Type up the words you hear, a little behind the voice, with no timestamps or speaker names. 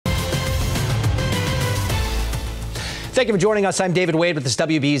Thank you for joining us. I'm David Wade with this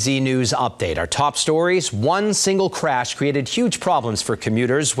WBZ News Update. Our top stories: one single crash created huge problems for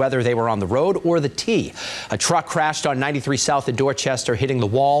commuters, whether they were on the road or the T. A truck crashed on 93 South in Dorchester, hitting the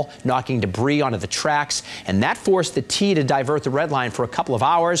wall, knocking debris onto the tracks, and that forced the T to divert the red line for a couple of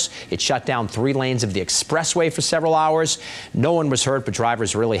hours. It shut down 3 lanes of the expressway for several hours. No one was hurt, but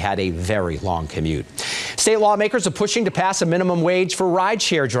drivers really had a very long commute. State lawmakers are pushing to pass a minimum wage for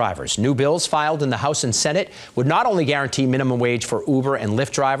rideshare drivers. New bills filed in the House and Senate would not only guarantee minimum wage for Uber and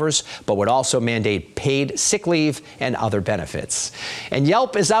Lyft drivers, but would also mandate paid sick leave and other benefits. And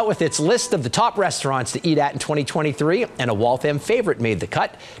Yelp is out with its list of the top restaurants to eat at in 2023, and a Waltham favorite made the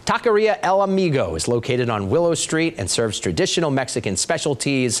cut. Taqueria El Amigo is located on Willow Street and serves traditional Mexican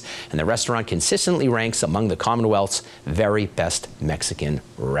specialties, and the restaurant consistently ranks among the Commonwealth's very best Mexican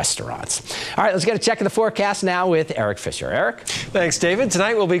restaurants. All right, let's get a check of the forecast now with Eric Fisher. Eric? Thanks, David.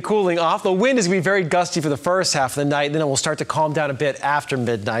 Tonight we'll be cooling off. The wind is going to be very gusty for the first half of the night, then it will start to calm down a bit after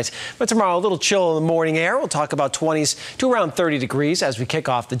midnight. But tomorrow, a little chill in the morning air. We'll talk about 20s to around 30 degrees as we kick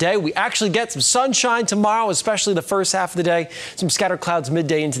off the day. We actually get some sunshine tomorrow, especially the first half of the day. Some scattered clouds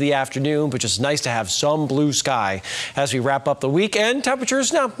midday into the afternoon, but just nice to have some blue sky as we wrap up the weekend.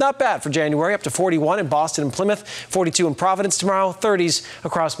 Temperatures, no, not bad for January, up to 41 in Boston and Plymouth, 42 in Providence tomorrow, 30s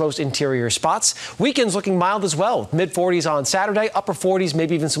across most interior spots. Weekends looking mild as well, mid-40s on Saturday, upper 40s,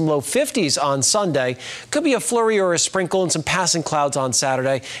 maybe even some low 50s on Sunday. Could be a flurry or a sprinkle and some passing clouds on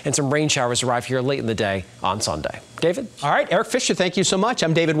Saturday, and some rain showers arrive here late in the day on Sunday. David? All right, Eric Fisher, thank you so much.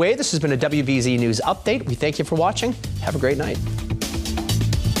 I'm David Wade. This has been a WBZ News Update. We thank you for watching. Have a great night.